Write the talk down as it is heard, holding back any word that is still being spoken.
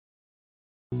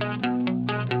Welcome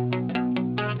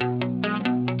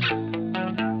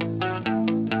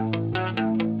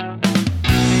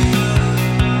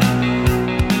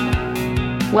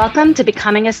to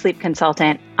Becoming a Sleep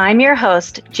Consultant. I'm your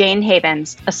host, Jane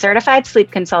Havens, a certified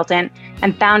sleep consultant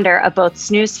and founder of both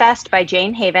Snooze Fest by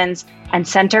Jane Havens and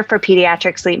Center for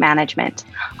Pediatric Sleep Management.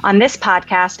 On this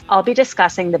podcast, I'll be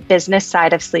discussing the business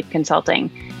side of sleep consulting.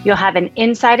 You'll have an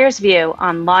insider's view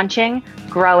on launching,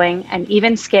 growing, and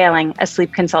even scaling a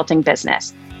sleep consulting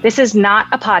business. This is not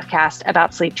a podcast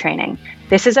about sleep training.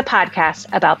 This is a podcast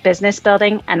about business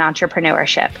building and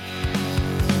entrepreneurship.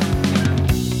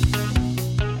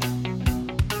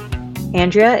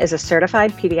 Andrea is a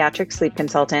certified pediatric sleep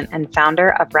consultant and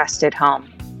founder of Rested Home.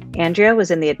 Andrea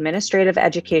was in the administrative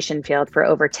education field for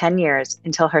over 10 years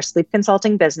until her sleep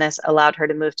consulting business allowed her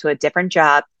to move to a different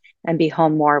job and be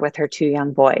home more with her two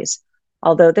young boys.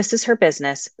 Although this is her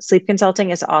business, sleep consulting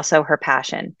is also her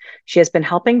passion. She has been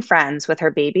helping friends with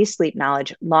her baby's sleep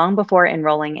knowledge long before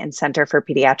enrolling in Center for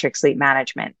Pediatric Sleep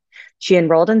Management. She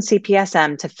enrolled in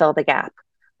CPSM to fill the gap.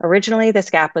 Originally, this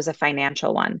gap was a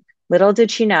financial one. Little did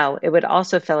she know it would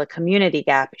also fill a community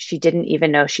gap she didn't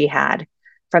even know she had.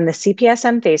 From the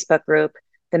CPSM Facebook group,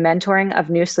 the mentoring of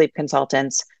new sleep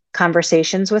consultants,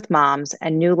 conversations with moms,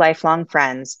 and new lifelong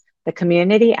friends, the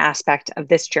community aspect of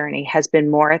this journey has been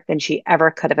more than she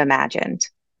ever could have imagined.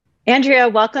 Andrea,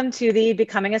 welcome to the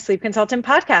Becoming a Sleep Consultant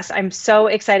podcast. I'm so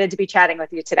excited to be chatting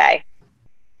with you today.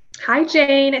 Hi,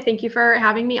 Jane. Thank you for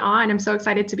having me on. I'm so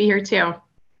excited to be here too.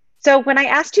 So when I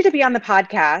asked you to be on the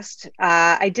podcast,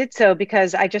 I did so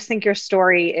because I just think your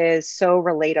story is so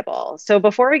relatable. So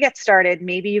before we get started,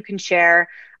 maybe you can share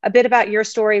a bit about your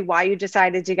story, why you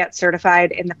decided to get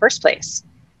certified in the first place.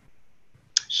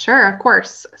 Sure, of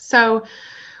course. So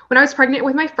when I was pregnant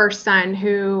with my first son,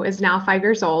 who is now 5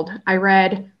 years old, I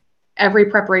read every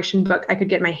preparation book I could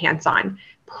get my hands on: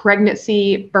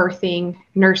 pregnancy, birthing,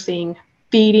 nursing,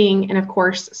 feeding, and of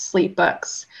course, sleep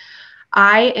books.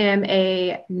 I am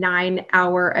a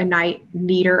 9-hour-a-night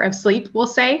needer of sleep, we'll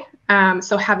say.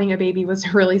 So having a baby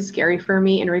was really scary for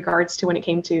me in regards to when it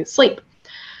came to sleep.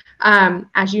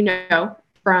 As you know,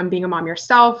 from being a mom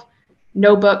yourself,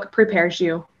 no book prepares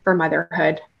you for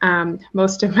motherhood.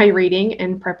 Most of my reading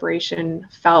and preparation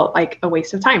felt like a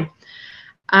waste of time.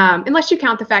 Unless you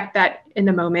count the fact that in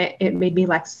the moment, it made me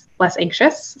less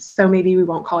anxious. So maybe we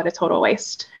won't call it a total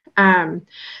waste.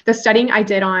 The studying I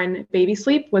did on baby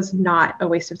sleep was not a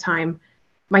waste of time.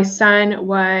 My son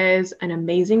was an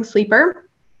amazing sleeper.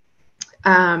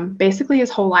 Basically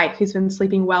his whole life, he's been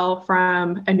sleeping well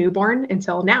from a newborn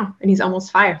until now, and he's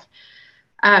almost 5.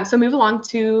 So move along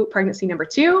to pregnancy number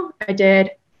 2. I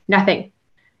did nothing,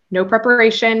 no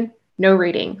preparation, no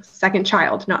reading. Second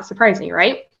child, not surprising,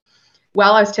 right?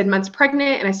 Well, I was 10 months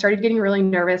pregnant and I started getting really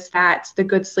nervous that the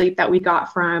good sleep that we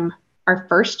got from our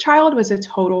first child was a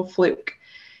total fluke.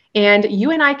 And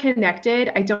you and I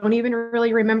connected, I don't even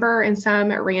really remember, in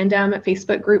some random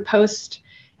Facebook group post.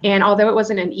 And although it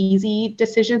wasn't an easy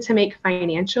decision to make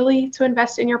financially to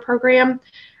invest in your program,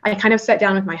 I kind of sat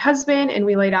down with my husband and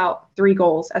we laid out 3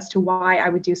 goals as to why I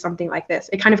would do something like this.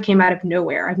 It kind of came out of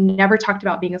nowhere. I've never talked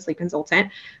about being a sleep consultant.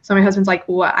 So my husband's like,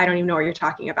 "What? I don't even know what you're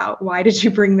talking about. Why did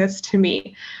you bring this to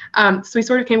me?" So we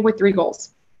sort of came up with 3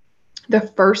 goals. The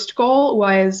first goal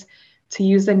was to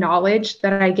use the knowledge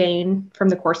that I gained from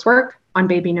the coursework on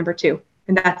baby number 2.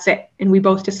 And that's it. And we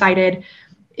both decided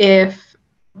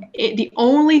the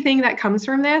only thing that comes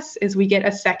from this is we get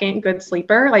a second good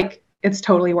sleeper, like it's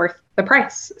totally worth the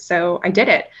price. So I did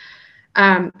it.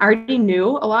 I already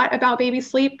knew a lot about baby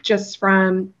sleep just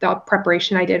from the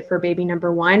preparation I did for baby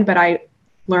number 1, but I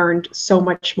learned so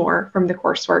much more from the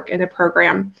coursework in the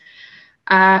program.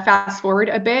 Fast forward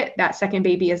a bit, that second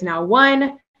baby is now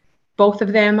 1. Both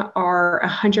of them are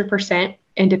 100%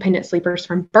 independent sleepers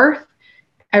from birth.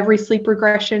 Every sleep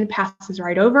regression passes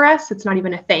right over us. It's not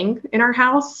even a thing in our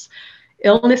house.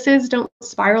 Illnesses don't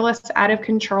spiral us out of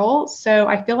control. So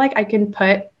I feel like I can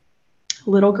put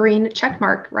little green check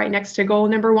mark right next to goal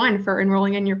number 1 for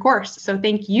enrolling in your course. So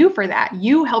thank you for that.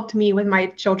 You helped me with my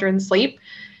children's sleep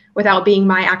without being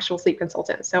my actual sleep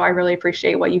consultant. So I really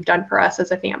appreciate what you've done for us as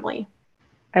a family.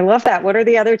 I love that. What are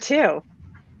the other 2?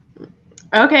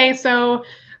 Okay, so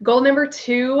goal number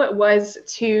 2 was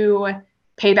to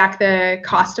pay back the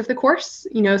cost of the course.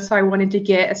 So I wanted to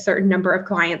get a certain number of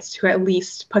clients to at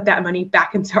least put that money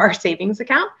back into our savings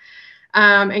account.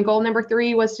 And goal number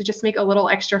 3 was to just make a little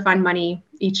extra fun money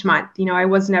each month. I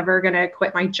was never going to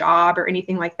quit my job or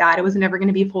anything like that. It was never going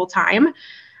to be full time.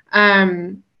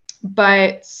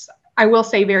 But I will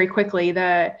say very quickly,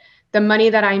 the money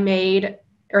that I made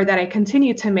or that I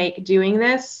continue to make doing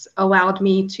this allowed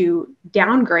me to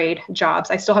downgrade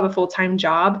jobs. I still have a full-time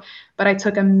job, but I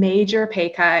took a major pay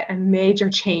cut, a major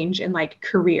change in like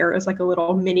career. It was like a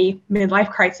little mini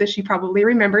midlife crisis. You probably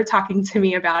remember talking to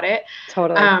me about it.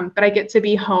 Totally. But I get to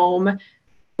be home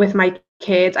with my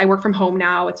kids. I work from home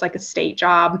now. It's like a state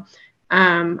job.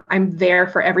 I'm there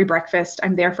for every breakfast.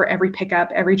 I'm there for every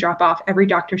pickup, every drop off, every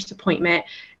doctor's appointment.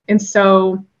 And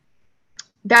so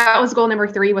that was goal number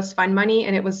 3, was fund money.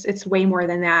 And it's way more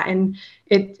than that. And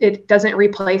it doesn't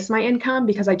replace my income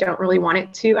because I don't really want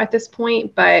it to at this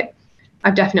point, but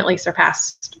I've definitely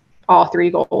surpassed all 3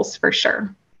 goals for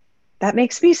sure. That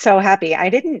makes me so happy. I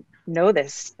didn't know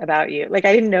this about you. Like,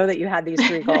 I didn't know that you had these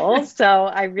 3 goals. So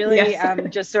I really am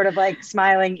just sort of like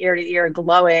smiling ear to ear,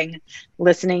 glowing,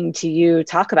 listening to you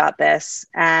talk about this.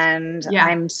 And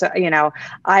I'm so,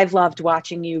 I've loved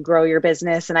watching you grow your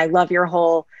business, and I love your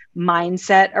whole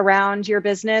mindset around your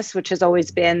business, which has always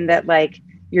been that like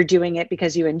you're doing it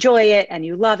because you enjoy it and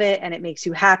you love it and it makes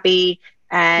you happy.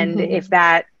 And if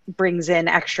that brings in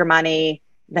extra money,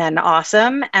 then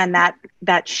awesome. And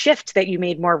that shift that you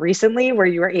made more recently, where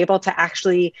you were able to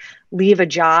actually leave a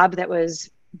job that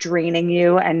was draining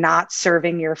you and not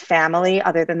serving your family,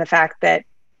 other than the fact that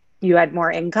you had more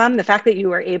income, the fact that you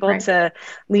were able to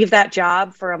leave that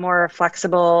job for a more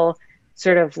flexible,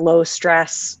 sort of low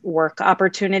stress work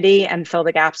opportunity and fill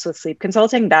the gaps with sleep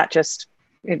consulting, that just,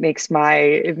 it makes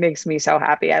me so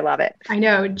happy. I love it. I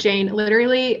know, Jane,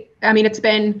 literally, I mean,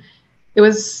 it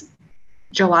was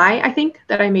July, I think,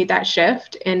 that I made that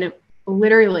shift. And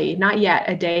literally not yet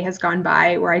a day has gone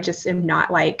by where I just am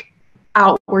not like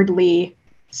outwardly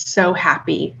so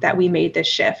happy that we made this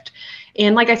shift.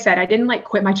 And like I said, I didn't like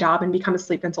quit my job and become a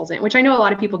sleep consultant, which I know a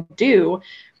lot of people do,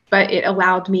 but it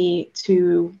allowed me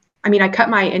to, I cut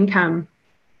my income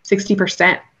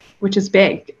 60%, which is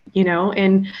big,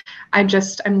 and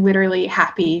I'm literally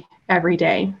happy every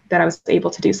day that I was able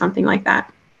to do something like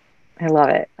that. I love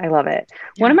it. I love it.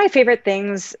 Yeah. One of my favorite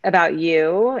things about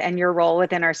you and your role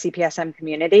within our CPSM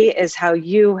community is how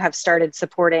you have started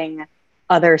supporting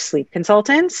other sleep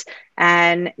consultants,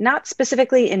 and not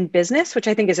specifically in business, which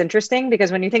I think is interesting,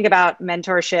 because when you think about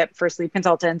mentorship for sleep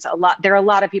consultants, there are a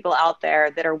lot of people out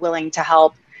there that are willing to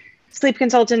help sleep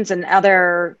consultants and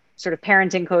other sort of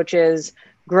parenting coaches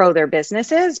grow their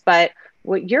businesses. But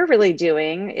what you're really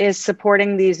doing is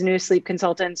supporting these new sleep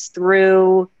consultants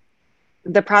through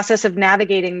the process of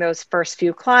navigating those first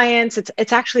few clients.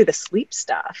 It's actually the sleep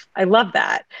stuff. I love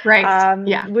that. Right.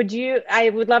 I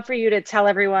would love for you to tell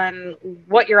everyone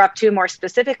what you're up to more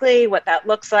specifically, what that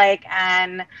looks like,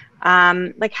 and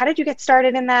like, how did you get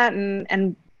started in that,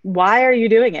 and why are you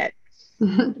doing it?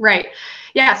 Right.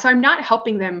 Yeah. So I'm not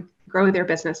helping them grow their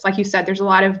business. Like you said, there's a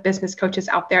lot of business coaches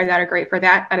out there that are great for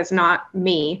that. That is not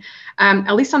me.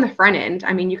 At least on the front end.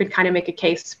 You could kind of make a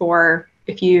case for,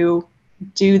 if you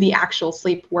do the actual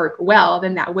sleep work well,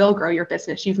 then that will grow your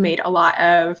business. You've made a lot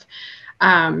of,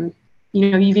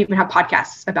 you've even had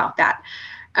podcasts about that.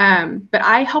 But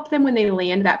I help them when they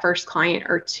land that first client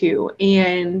or 2.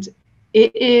 And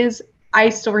it is, I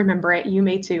still remember it. You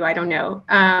may too. I don't know.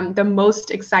 The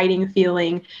most exciting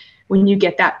feeling when you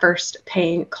get that first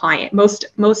paying client. Most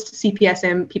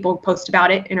CPSM people post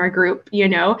about it in our group,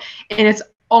 and it's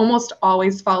almost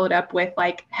always followed up with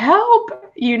like, help,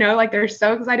 like they're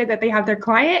so excited that they have their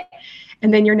client.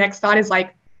 And then your next thought is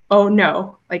like, oh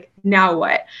no, like now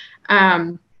what?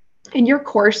 And your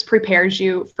course prepares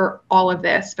you for all of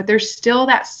this, but there's still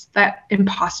that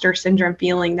imposter syndrome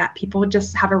feeling that people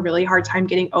just have a really hard time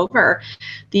getting over.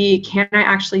 Can I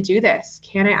actually do this?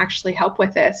 Can I actually help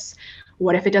with this?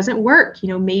 What if it doesn't work?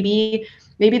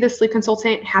 Maybe the sleep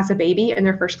consultant has a baby and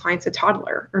their first client's a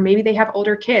toddler, or maybe they have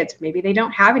older kids. Maybe they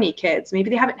don't have any kids. Maybe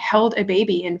they haven't held a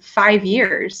baby in 5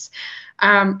 years.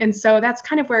 And so that's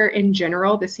kind of where, in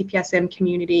general, the CPSM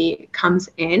community comes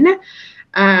in.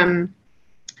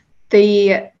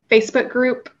 The Facebook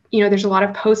group, there's a lot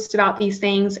of posts about these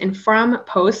things. And from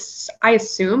posts, I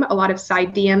assume a lot of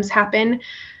side DMs happen.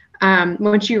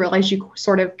 Once you realize you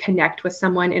sort of connect with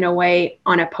someone in a way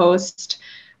on a post,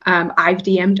 I've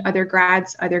DM'd other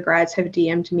grads have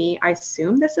DM'd me. I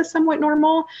assume this is somewhat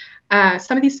normal.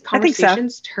 Some of these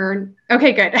conversations turn,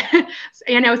 okay, good.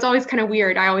 I know it's always kind of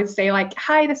weird. I always say like,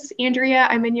 hi, this is Andrea.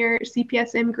 I'm in your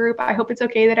CPSM group. I hope it's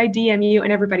okay that I DM you,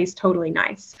 and everybody's totally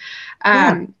nice.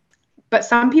 But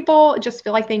some people just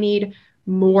feel like they need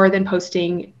more than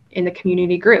posting in the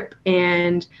community group.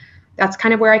 And that's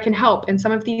kind of where I can help. And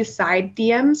some of these side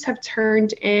DMs have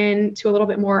turned into a little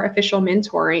bit more official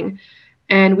mentoring.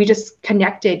 And we just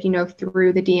connected,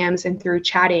 through the DMs and through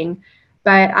chatting.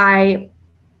 But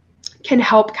can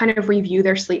help kind of review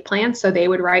their sleep plan. So they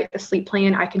would write the sleep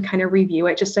plan. I can kind of review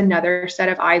it. Just another set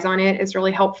of eyes on it is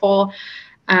really helpful.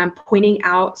 Pointing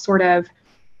out sort of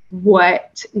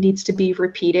what needs to be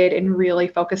repeated and really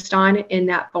focused on in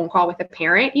that phone call with a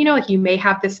parent. Like you may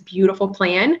have this beautiful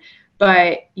plan,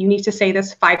 but you need to say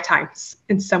this 5 times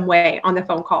in some way on the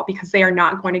phone call because they are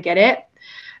not going to get it.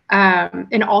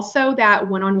 And also that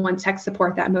one-on-one tech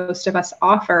support that most of us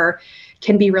offer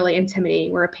can be really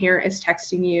intimidating, where a parent is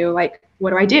texting you like,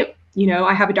 what do I do?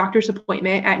 I have a doctor's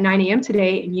appointment at 9 a.m.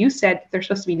 today, and you said they're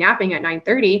supposed to be napping at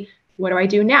 9:30. What do I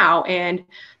do now? And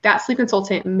that sleep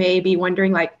consultant may be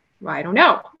wondering like, well, I don't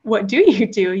know. What do you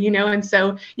do? And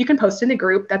so you can post in the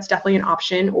group. That's definitely an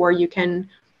option, or you can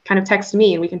kind of text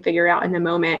me and we can figure it out in the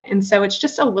moment. And so it's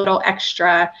just a little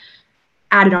extra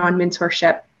added on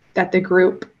mentorship that the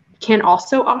group can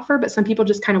also offer, but some people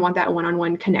just kind of want that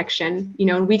one-on-one connection,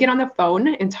 and we get on the phone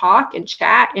and talk and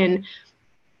chat, and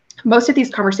most of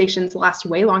these conversations last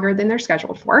way longer than they're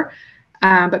scheduled for.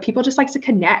 But people just like to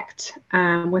connect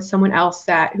with someone else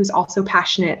who's also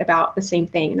passionate about the same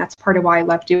thing. And that's part of why I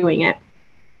love doing it.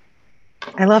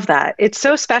 I love that. It's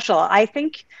so special. I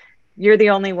think you're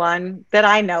the only one that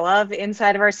I know of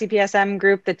inside of our CPSM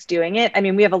group that's doing it. I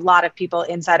mean, we have a lot of people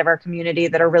inside of our community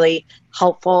that are really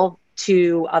helpful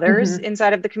to others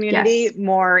inside of the community,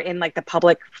 more in like the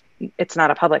public, it's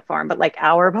not a public forum, but like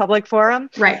our public forum.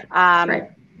 Right.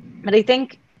 But I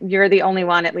think you're the only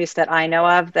one, at least that I know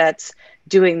of, that's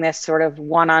doing this sort of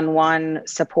one-on-one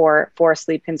support for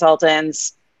sleep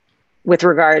consultants with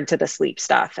regard to the sleep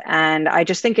stuff. And I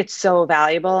just think it's so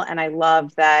valuable. And I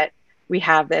love that we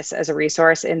have this as a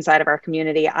resource inside of our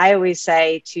community. I always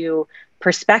say to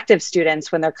prospective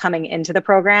students when they're coming into the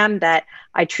program that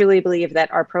I truly believe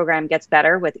that our program gets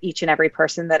better with each and every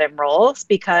person that enrolls,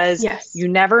 because you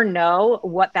never know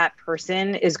what that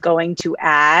person is going to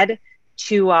add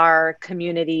to our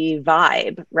community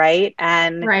vibe, right?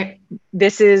 And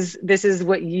this is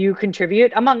what you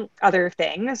contribute, among other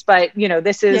things, but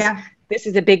this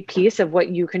is a big piece of what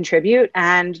you contribute.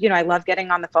 And, I love getting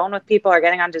on the phone with people or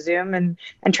getting onto Zoom and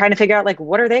trying to figure out like,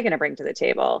 what are they going to bring to the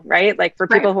table, right? Like for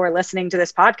people who are listening to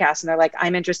this podcast and they're like,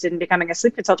 I'm interested in becoming a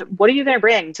sleep consultant. What are you going to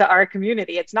bring to our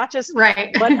community? It's not just,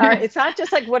 it's not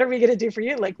just like, what are we going to do for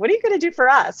you? Like, what are you going to do for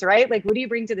us? Right? Like, what do you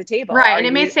bring to the table? Right. And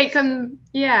it may take them,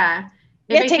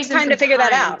 it takes time to figure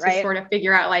that out, right? To sort of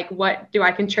figure out like, what do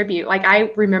I contribute? Like,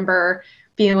 I remember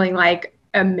feeling like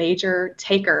a major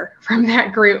taker from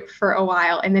that group for a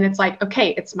while. And then it's like, okay,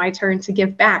 it's my turn to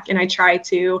give back. And I try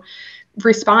to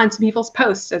respond to people's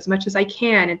posts as much as I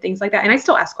can and things like that. And I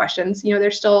still ask questions.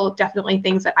 There's still definitely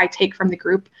things that I take from the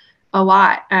group a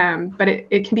lot. But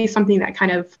it can be something that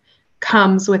kind of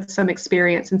comes with some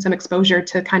experience and some exposure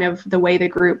to kind of the way the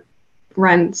group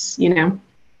runs,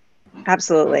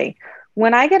 Absolutely.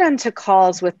 When I get into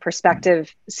calls with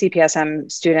prospective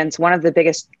CPSM students, one of the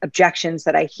biggest objections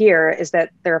that I hear is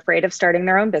that they're afraid of starting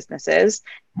their own businesses,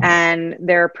 and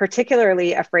they're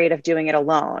particularly afraid of doing it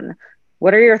alone.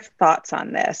 What are your thoughts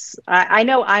on this? I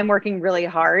know I'm working really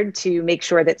hard to make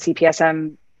sure that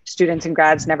CPSM students and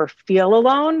grads never feel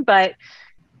alone, but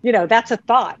that's a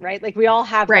thought, right? Like we all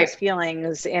have those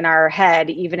feelings in our head,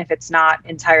 even if it's not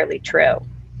entirely true.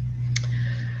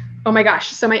 Oh my gosh.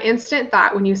 So my instant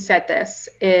thought when you said this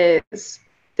is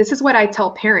what I tell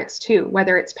parents too,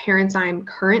 whether it's parents I'm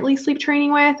currently sleep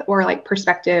training with or like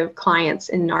prospective clients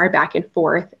in our back and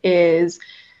forth, is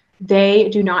they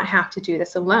do not have to do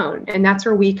this alone. And that's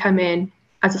where we come in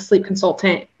as a sleep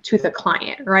consultant to the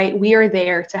client, right? We are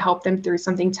there to help them through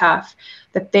something tough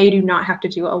that they do not have to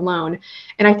do alone.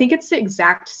 And I think it's the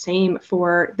exact same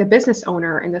for the business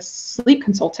owner and the sleep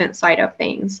consultant side of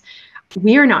things.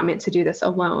 We are not meant to do this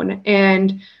alone.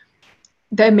 And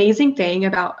the amazing thing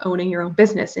about owning your own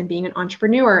business and being an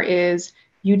entrepreneur is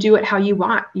you do it how you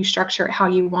want. You structure it how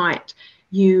you want.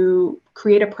 You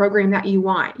create a program that you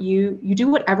want. You do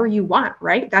whatever you want,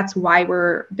 right? That's why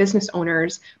we're business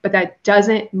owners, but that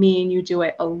doesn't mean you do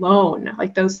it alone.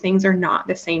 Like those things are not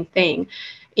the same thing.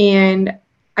 And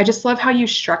I just love how you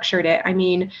structured it. I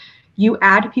mean, you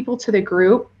add people to the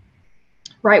group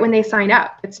right when they sign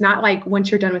up. It's not like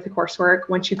once you're done with the coursework,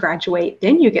 once you graduate,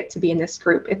 then you get to be in this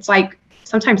group. It's like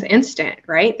sometimes instant,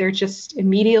 right? They're just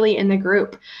immediately in the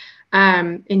group.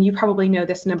 And you probably know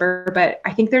this number, but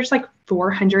I think there's like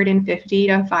 450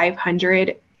 to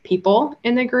 500 people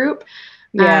in the group.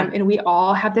 And we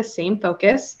all have the same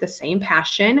focus, the same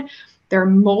passion. There are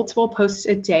multiple posts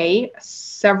a day,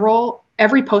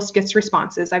 every post gets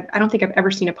responses. I don't think I've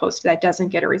ever seen a post that doesn't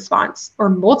get a response or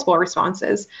multiple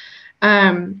responses.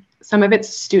 Some of it's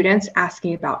students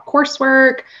asking about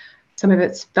coursework. some of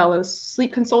it's fellow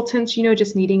sleep consultants,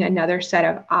 just needing another set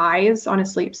of eyes on a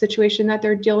sleep situation that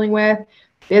they're dealing with,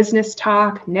 business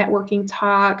talk, networking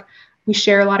talk. We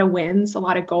share a lot of wins, a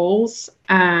lot of goals.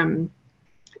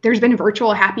 There's been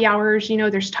virtual happy hours,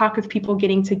 there's talk of people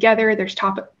getting together. There's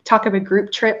talk of a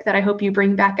group trip that I hope you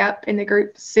bring back up in the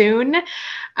group soon.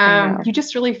 You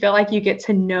just really feel like you get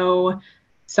to know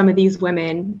some of these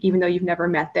women, even though you've never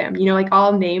met them. Like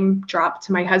I'll name drop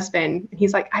to my husband and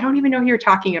he's like, I don't even know who you're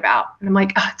talking about. And I'm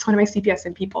like, it's one of my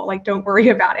CPSM people. Like, don't worry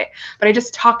about it. But I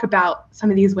just talk about some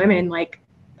of these women like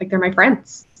they're my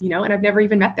friends, and I've never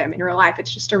even met them in real life.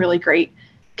 It's just a really great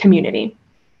community.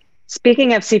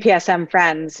 Speaking of CPSM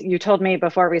friends, you told me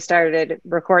before we started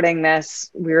recording this,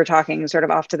 we were talking sort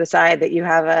of off to the side that you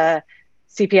have a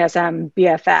CPSM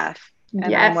BFF. And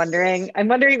yes. I'm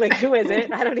wondering like, who is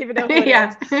it? I don't even know who it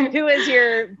is. Who is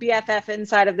your BFF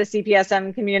inside of the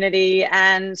CPSM community,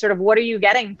 and sort of what are you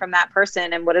getting from that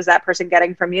person, and what is that person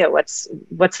getting from you? What's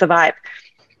the vibe?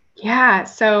 Yeah.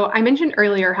 So I mentioned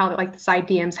earlier how like the side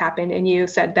DMs happen, and you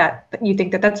said that you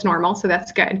think that that's normal. So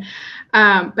that's good.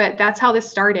 But that's how this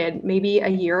started. Maybe a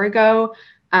year ago,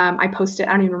 I posted,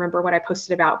 I don't even remember what I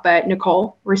posted about, but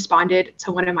Nicole responded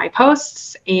to one of my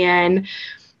posts, and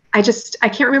I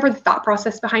can't remember the thought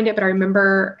process behind it, but I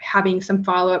remember having some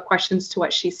follow-up questions to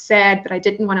what she said, but I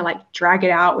didn't want to like drag it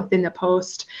out within the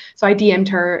post. So I DM'd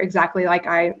her exactly like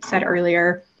I said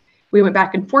earlier. We went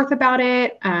back and forth about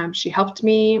it. She helped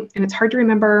me, and it's hard to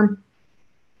remember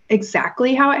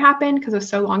exactly how it happened because it was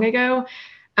so long ago.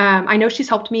 I know she's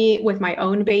helped me with my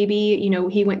own baby.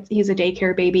 He's a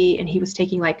daycare baby, and he was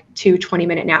taking like 2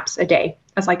 20-minute naps a day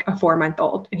as like a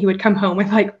 4-month-old. And he would come home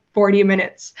with like 40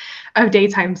 minutes of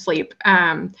daytime sleep,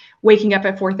 waking up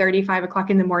at 4:30, 5 o'clock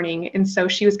in the morning. And so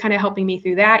she was kind of helping me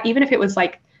through that, even if it was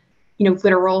like,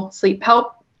 literal sleep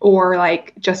help or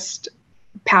like just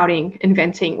pouting and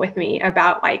venting with me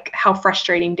about like how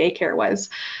frustrating daycare was.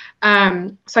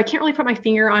 So I can't really put my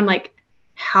finger on like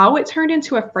how it turned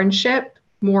into a friendship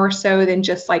more so than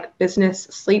just like business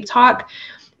sleep talk.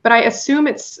 But I assume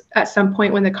it's at some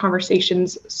point when the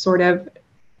conversations sort of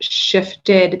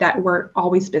shifted that weren't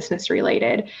always business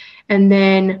related. And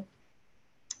then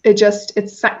it's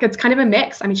kind of a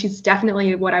mix. I mean, she's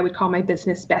definitely what I would call my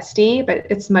business bestie, but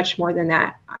it's much more than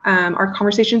that. Our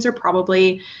conversations are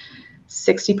probably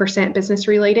 60% business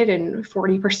related and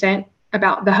 40%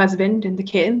 about the husband and the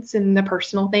kids and the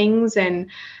personal things. And,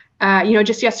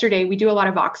 just yesterday we do a lot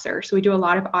of Voxer. So we do a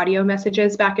lot of audio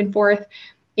messages back and forth.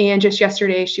 And just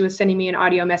yesterday she was sending me an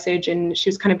audio message and she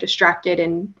was kind of distracted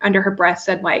and under her breath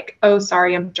said like, oh,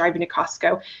 sorry, I'm driving to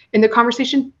Costco. And the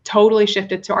conversation totally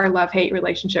shifted to our love-hate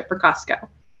relationship for Costco.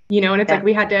 And it's like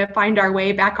we had to find our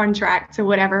way back on track to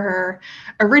whatever her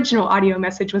original audio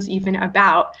message was even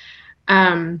about.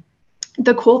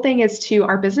 The cool thing is too,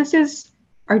 our businesses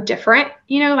are different,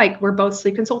 like we're both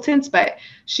sleep consultants, but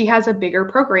she has a bigger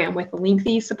program with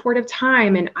lengthy supportive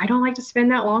time. And I don't like to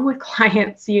spend that long with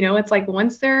clients. It's like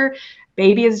once their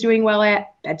baby is doing well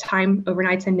at bedtime,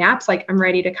 overnights and naps, like I'm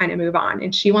ready to kind of move on.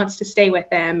 And she wants to stay with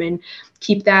them and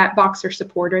keep that Voxer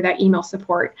support or that email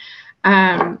support.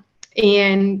 And,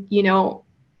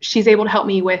 she's able to help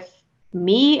me with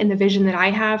me and the vision that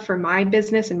I have for my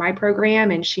business and my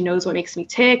program. And she knows what makes me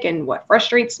tick and what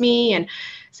frustrates me. And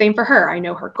same for her. I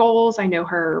know her goals. I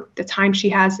know the time she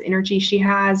has, the energy she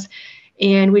has.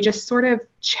 And we just sort of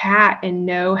chat and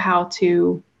know how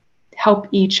to help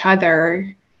each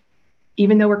other,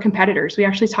 even though we're competitors. We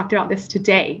actually talked about this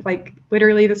today, like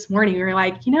literally this morning. We were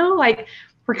like,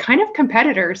 we're kind of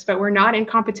competitors, but we're not in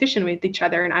competition with each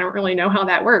other. And I don't really know how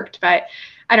that worked, but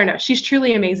I don't know. She's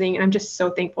truly amazing. And I'm just so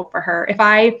thankful for her.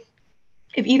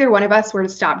 If either one of us were to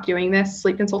stop doing this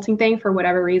sleep consulting thing for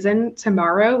whatever reason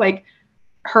tomorrow, like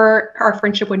our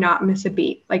friendship would not miss a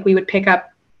beat. Like we would pick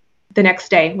up the next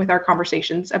day with our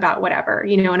conversations about whatever,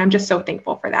 and I'm just so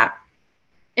thankful for that.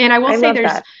 And I will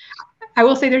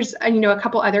say there's a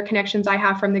couple other connections I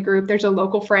have from the group. There's a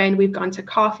local friend. We've gone to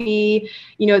coffee.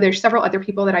 There's several other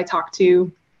people that I talk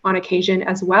to on occasion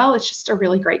as well. It's just a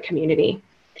really great community.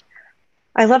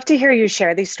 I love to hear you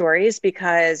share these stories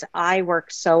because I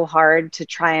work so hard to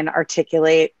try and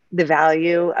articulate the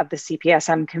value of the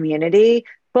CPSM community,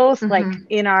 both like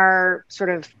in our sort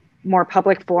of more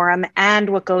public forum and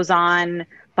what goes on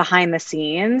behind the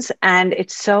scenes. And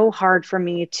it's so hard for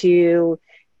me to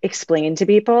explain to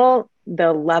people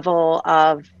the level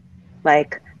of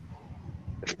like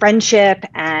friendship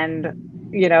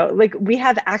and, like we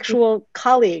have actual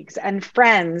colleagues and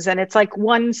friends, and it's like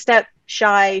one step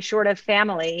shy short of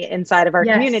family inside of our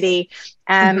community.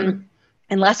 And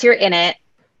unless you're in it,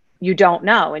 you don't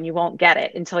know and you won't get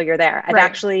it until you're there. I've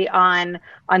actually on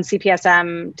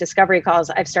CPSM discovery calls,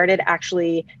 I've started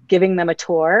actually giving them a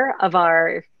tour of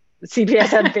our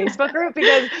CPSM Facebook group,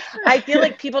 because I feel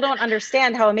like people don't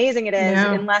understand how amazing it is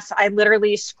unless I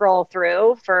literally scroll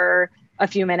through for a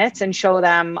few minutes and show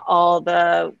them all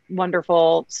the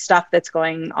wonderful stuff that's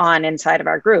going on inside of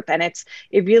our group. And it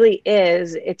really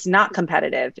is, it's not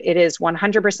competitive. It is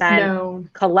 100%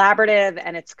 collaborative,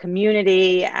 and it's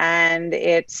community, and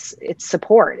it's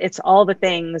support. It's all the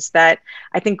things that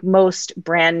I think most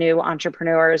brand new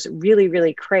entrepreneurs really,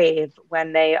 really crave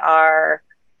when they are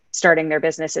starting their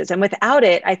businesses. And without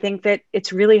it, I think that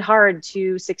it's really hard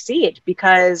to succeed,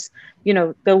 because, you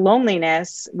know, the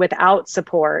loneliness without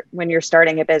support when you're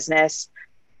starting a business,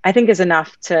 I think is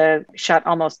enough to shut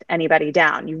almost anybody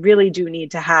down. You really do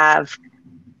need to have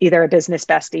either a business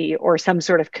bestie or some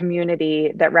sort of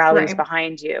community that rallies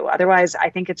behind you. Otherwise, I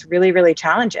think it's really, really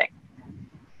challenging.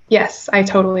 Yes, I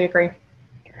totally agree.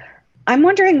 I'm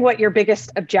wondering what your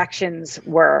biggest objections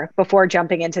were before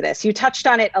jumping into this. You touched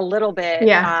on it a little bit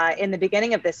in the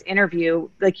beginning of this interview.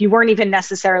 Like, you weren't even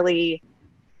necessarily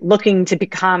looking to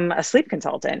become a sleep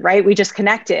consultant, right? We just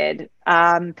connected.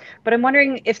 But I'm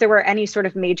wondering if there were any sort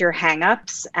of major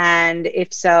hangups, and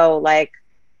if so, like,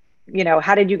 you know,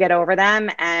 how did you get over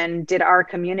them? And did our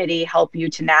community help you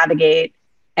to navigate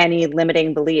any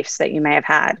limiting beliefs that you may have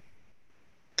had?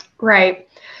 Right.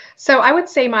 So I would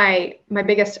say my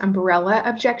biggest umbrella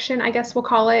objection, I guess we'll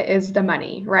call it, is the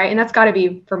money, right? And that's got to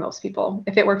be for most people.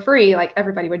 If it were free, like,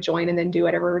 everybody would join and then do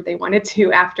whatever they wanted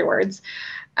to afterwards.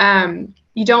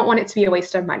 You don't want it to be a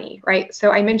waste of money, right?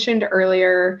 So I mentioned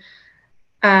earlier,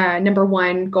 number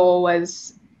one goal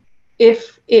was,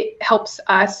 if it helps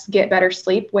us get better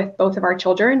sleep with both of our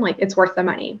children, like, it's worth the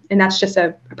money. And that's just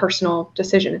a personal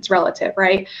decision. It's relative,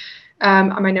 right?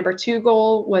 My number two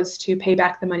goal was to pay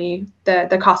back the money,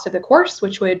 the cost of the course,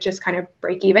 which would just kind of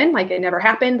break even, like it never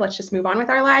happened. Let's just move on with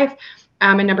our life.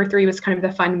 And number three was kind of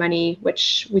the fun money,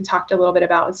 which we talked a little bit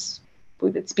about.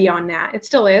 It's beyond that. It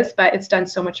still is, but it's done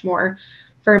so much more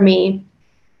for me.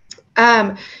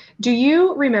 Do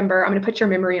you remember, I'm going to put your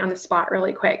memory on the spot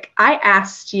really quick. I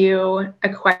asked you a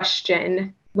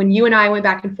question when you and I went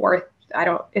back and forth.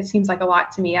 It seems like a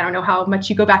lot to me. I don't know how much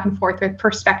you go back and forth with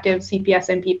prospective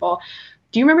CPSM people.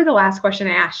 Do you remember the last question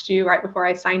I asked you right before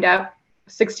I signed up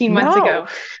 16 months ago?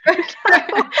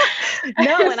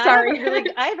 No, and sorry.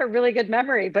 I have a really good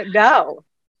memory, but no.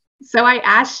 So I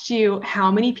asked you how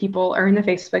many people are in the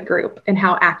Facebook group and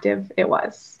how active it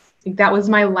was. Like, that was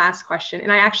my last question.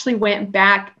 And I actually went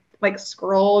back, like,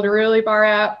 scrolled really far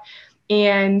up,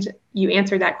 and you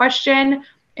answered that question.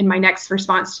 And my next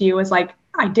response to you was like,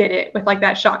 I did it, with like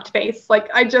that shocked face. Like,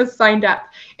 I just signed up.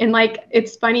 And like,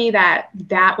 it's funny that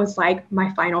was like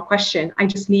my final question. I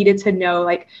just needed to know,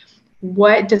 like,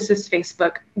 what does this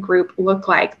Facebook group look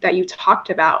like that you talked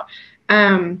about?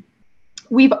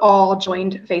 We've all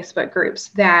joined Facebook groups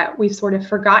that we've sort of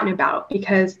forgotten about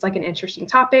because it's like an interesting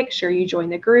topic. Sure, you join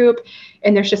the group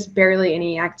and there's just barely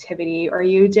any activity, or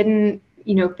you didn't,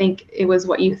 think it was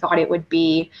what you thought it would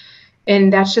be.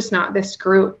 And that's just not this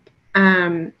group.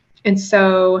 And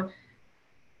so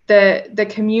the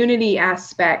community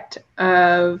aspect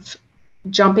of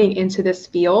jumping into this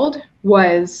field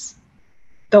was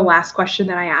the last question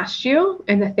that I asked you,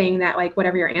 and the thing that, like,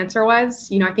 whatever your answer was,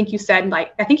 I think you said,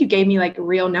 like, I think you gave me like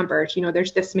real numbers,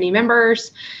 there's this many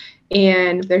members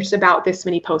and there's about this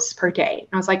many posts per day. And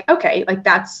I was like, okay, like,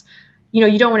 that's,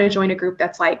 you don't want to join a group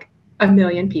that's like 1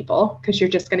 million people, because you're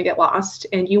just going to get lost.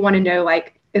 And you want to know,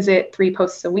 like, is it 3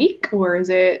 posts a week or is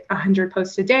it 100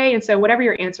 posts a day? And so whatever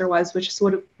your answer was just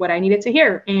sort of what I needed to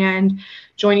hear. And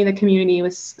joining the community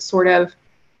was sort of,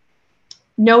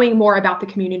 knowing more about the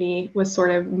community was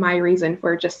sort of my reason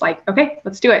for just like, okay,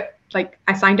 let's do it. Like,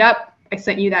 I signed up. I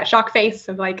sent you that shock face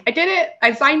of like, I did it.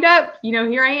 I signed up.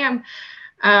 Here I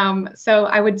am. So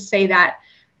I would say that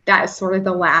is sort of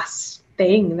the last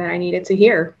thing that I needed to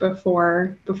hear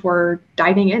before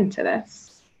diving into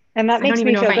this. And that makes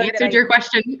me feel good. I answered your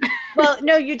question. Well,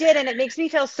 no, you did. And it makes me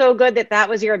feel so good that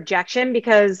was your objection,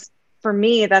 because for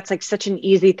me, that's like such an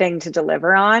easy thing to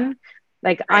deliver on.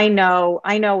 Like, right.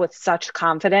 I know with such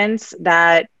confidence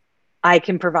that I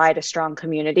can provide a strong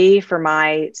community for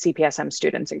my CPSM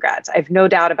students and grads. I have no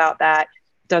doubt about that.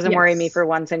 Doesn't worry me for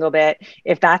one single bit.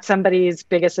 If that's somebody's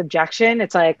biggest objection,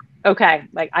 it's like, okay,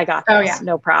 like, I got this,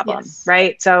 no problem. Yes.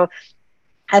 Right. So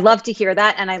I love to hear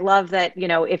that. And I love that,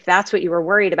 if that's what you were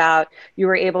worried about, you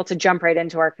were able to jump right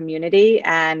into our community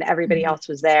and everybody else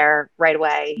was there right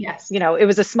away. Yes. It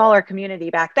was a smaller community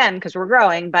back then because we're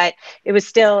growing, but it was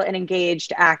still an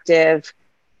engaged, active,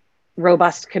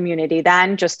 robust community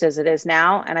then, just as it is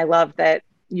now. And I love that,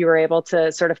 you were able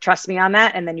to sort of trust me on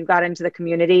that. And then you got into the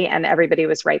community and everybody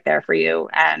was right there for you.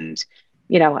 And,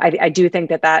 I do think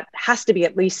that has to be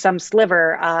at least some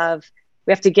sliver of,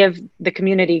 we have to give the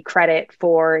community credit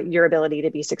for your ability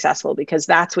to be successful, because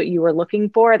that's what you were looking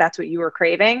for. That's what you were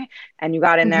craving. And you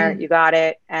got in there, you got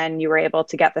it, and you were able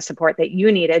to get the support that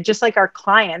you needed. Just like our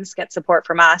clients get support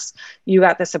from us, you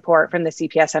got the support from the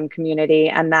CPSM community,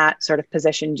 and that sort of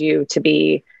positioned you to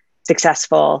be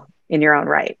successful in your own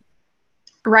right.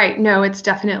 Right. No, it's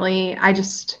definitely,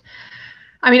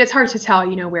 it's hard to tell,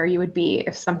 where you would be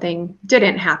if something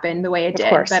didn't happen the way it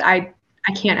did, but I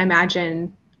can't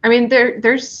imagine.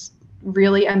 There's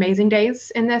really amazing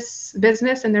days in this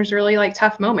business, and there's really like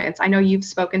tough moments. I know you've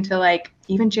spoken to like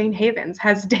even Jane Havens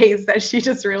has days that she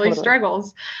just really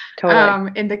struggles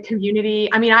in the community.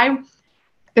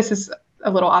 This is a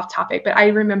little off topic, but I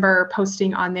remember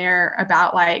posting on there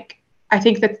about like, I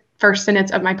think the first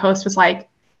sentence of my post was like,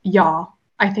 y'all,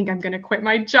 I think I'm going to quit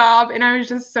my job. And I was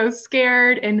just so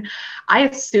scared. And I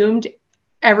assumed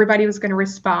everybody was going to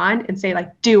respond and say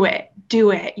like, do it.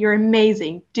 You're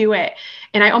amazing. Do it.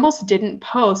 And I almost didn't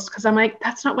post because I'm like,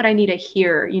 that's not what I need to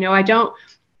hear.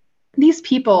 These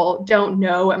people don't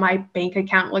know what my bank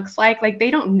account looks like. Like they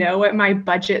don't know what my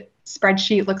budget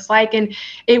spreadsheet looks like. And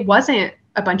it wasn't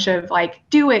a bunch of like,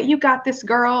 do it, you got this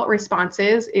girl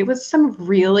responses. It was some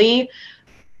really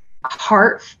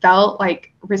heartfelt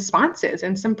like responses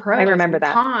and some pros. I remember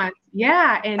that. Cons.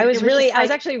 Yeah. And I was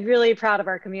actually really proud of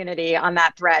our community on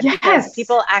that thread because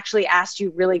people actually asked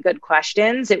you really good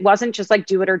questions. It wasn't just like,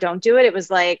 do it or don't do it. It was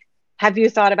like, have you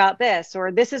thought about this?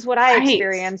 Or this is what I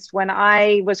experienced when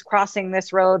I was crossing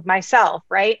this road myself.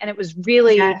 Right. And it was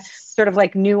really sort of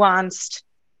like nuanced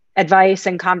advice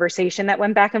and conversation that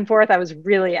went back and forth. I was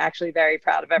really actually very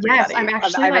proud of everybody. Yes, I'm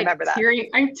actually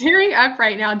I'm tearing up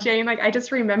right now, Jane. Like I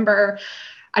just remember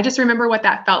what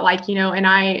that felt like,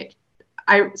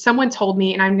 and someone told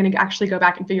me, and I'm going to actually go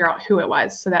back and figure out who it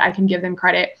was so that I can give them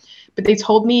credit. But they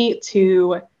told me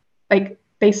to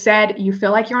they said, you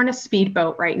feel like you're on a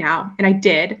speedboat right now. And I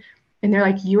did. And they're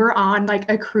like, you are on like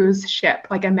a cruise ship,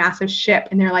 like a massive ship.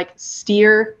 And they're like,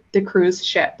 steer the cruise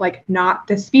ship, like not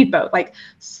the speedboat, like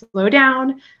slow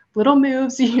down, little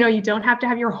moves, you don't have to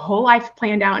have your whole life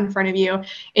planned out in front of you.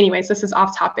 Anyways, this is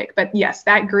off topic, but yes,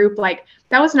 that group, like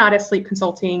that was not a sleep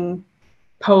consulting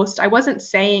post. I wasn't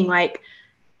saying like,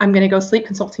 I'm going to go sleep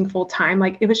consulting full time.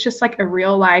 Like it was just like a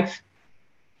real life,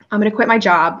 I'm going to quit my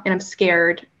job and I'm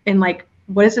scared. And like,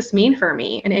 what does this mean for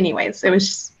me? And anyways, it was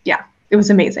just, it was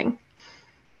amazing.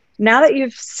 Now that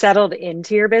you've settled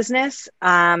into your business,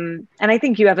 and I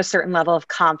think you have a certain level of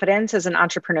confidence as an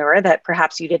entrepreneur that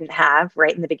perhaps you didn't have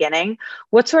right in the beginning,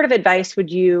 what sort of advice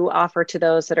would you offer to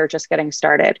those that are just getting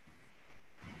started?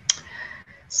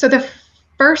 So the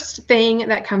first thing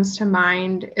that comes to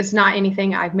mind is not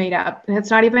anything I've made up, and it's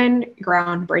not even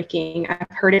groundbreaking.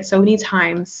 I've heard it so many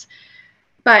times,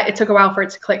 but it took a while for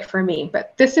it to click for me.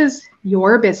 But this is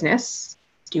your business.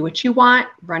 Do what you want,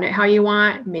 run it how you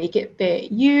want, make it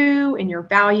fit you and your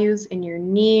values and your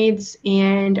needs.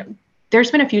 And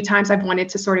there's been a few times I've wanted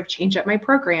to sort of change up my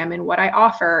program and what I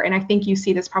offer. And I think you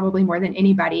see this probably more than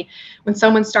anybody. When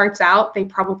someone starts out,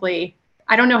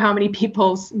 I don't know how many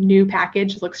people's new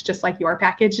package looks just like your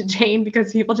package, Jane,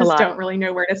 because people just don't really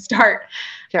know where to start.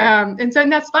 Sure. And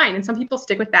that's fine. And some people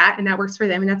stick with that and that works for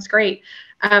them and that's great.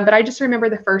 But I just remember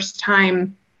the first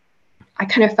time I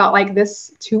kind of felt like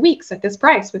this 2 weeks at this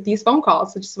price with these phone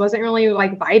calls. It just wasn't really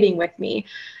like vibing with me.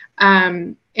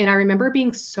 And I remember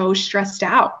being so stressed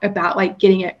out about like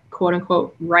getting it quote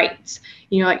unquote right.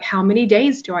 Like how many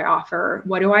days do I offer?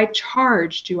 What do I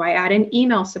charge? Do I add an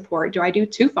email support? Do I do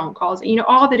 2 phone calls?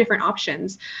 All the different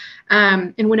options.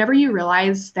 And whenever you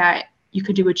realize that you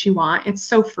could do what you want, it's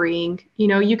so freeing.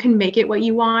 You can make it what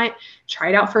you want, try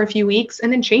it out for a few weeks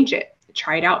and then change it.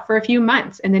 Try it out for a few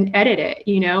months and then edit it.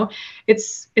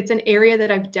 It's an area that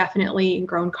I've definitely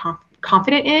grown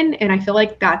confident in. And I feel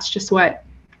like that's just what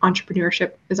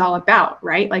entrepreneurship is all about,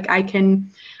 right? Like I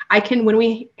can, when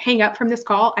we hang up from this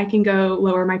call, I can go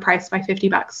lower my price by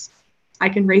 $50. I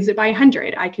can raise it by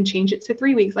 100. I can change it to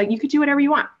 3 weeks. Like you could do whatever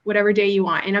you want, whatever day you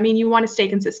want. And you want to stay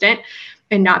consistent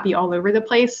and not be all over the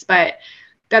place, but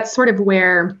that's sort of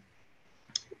where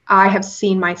I have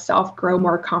seen myself grow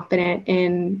more confident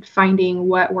in finding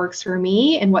what works for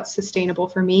me and what's sustainable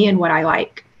for me and what I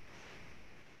like.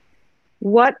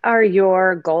 What are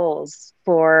your goals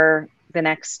for the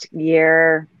next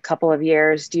year, couple of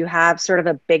years? Do you have sort of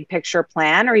a big picture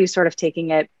plan, or are you sort of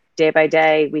taking it day by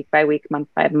day, week by week, month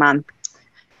by month?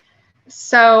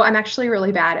 So I'm actually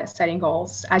really bad at setting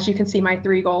goals. As you can see, my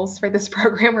 3 goals for this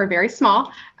program were very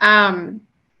small.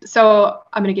 So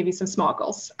I'm going to give you some small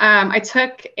goals. I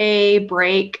took a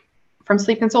break from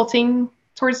sleep consulting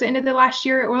towards the end of the last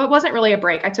year. Well, it wasn't really a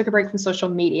break. I took a break from social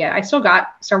media. I still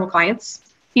got several clients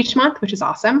each month, which is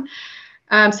awesome.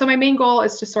 So my main goal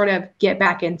is to sort of get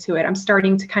back into it. I'm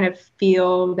starting to kind of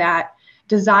feel that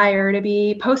desire to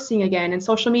be posting again. And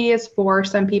social media is for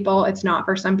some people. It's not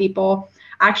for some people.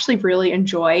 I actually really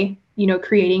enjoy,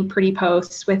 creating pretty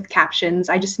posts with captions.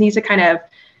 I just need to kind of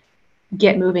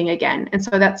get moving again. And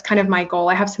so that's kind of my goal.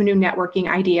 I have some new networking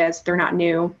ideas. They're not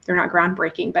new, they're not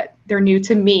groundbreaking, but they're new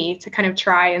to me to kind of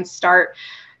try and start.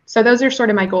 So those are sort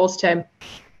of my goals to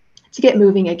get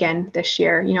moving again this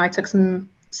year. I took some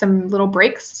little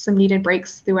breaks, some needed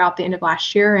breaks throughout the end of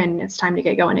last year, and it's time to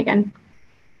get going again.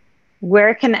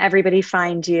 Where can everybody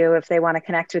find you if they want to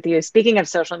connect with you? Speaking of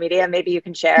social media, maybe you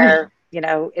can share,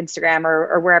 Instagram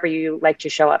or wherever you like to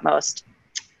show up most.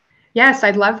 Yes,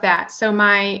 I'd love that. So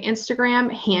my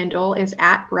Instagram handle is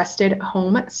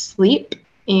 @restedhomesleep,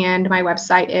 and my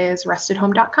website is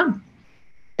restedhome.com.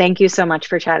 Thank you so much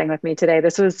for chatting with me today.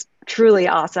 This was truly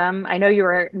awesome. I know you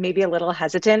were maybe a little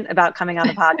hesitant about coming on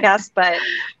the podcast, but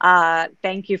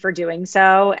thank you for doing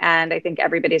so. And I think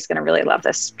everybody's going to really love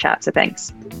this chat. So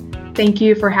thanks. Thank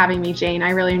you for having me, Jane.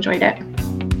 I really enjoyed it.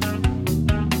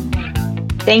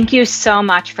 Thank you so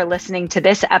much for listening to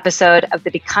this episode of the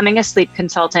Becoming a Sleep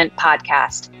Consultant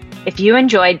podcast. If you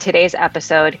enjoyed today's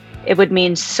episode, it would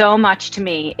mean so much to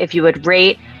me if you would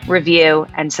rate, review,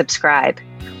 and subscribe.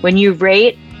 When you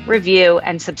rate, review,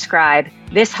 and subscribe,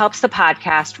 this helps the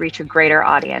podcast reach a greater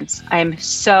audience. I am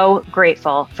so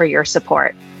grateful for your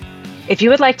support. If you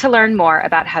would like to learn more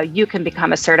about how you can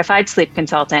become a certified sleep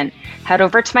consultant, head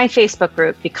over to my Facebook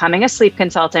group, Becoming a Sleep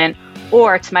Consultant,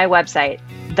 or to my website,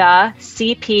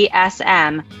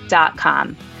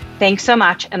 thecpsm.com. Thanks so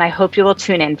much, and I hope you will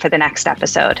tune in for the next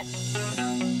episode.